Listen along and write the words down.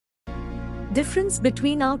Difference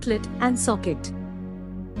between outlet and socket.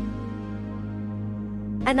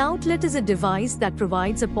 An outlet is a device that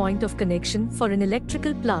provides a point of connection for an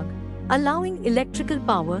electrical plug, allowing electrical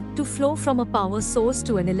power to flow from a power source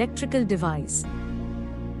to an electrical device.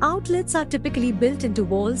 Outlets are typically built into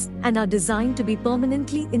walls and are designed to be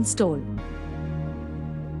permanently installed.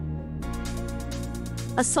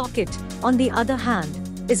 A socket, on the other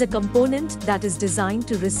hand, is a component that is designed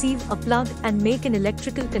to receive a plug and make an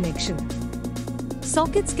electrical connection.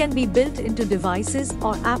 Sockets can be built into devices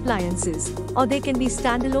or appliances, or they can be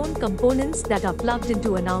standalone components that are plugged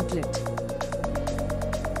into an outlet.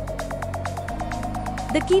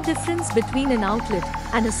 The key difference between an outlet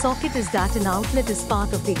and a socket is that an outlet is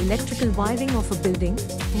part of the electrical wiring of a building,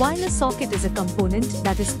 while a socket is a component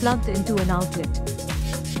that is plugged into an outlet.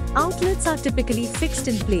 Outlets are typically fixed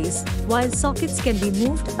in place, while sockets can be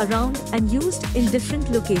moved around and used in different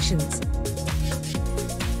locations.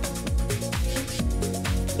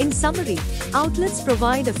 In summary, outlets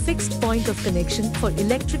provide a fixed point of connection for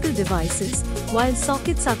electrical devices, while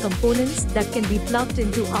sockets are components that can be plugged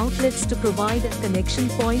into outlets to provide a connection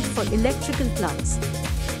point for electrical plugs.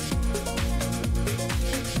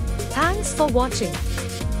 Thanks for watching.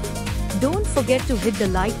 Don't forget to hit the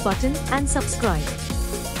like button and subscribe.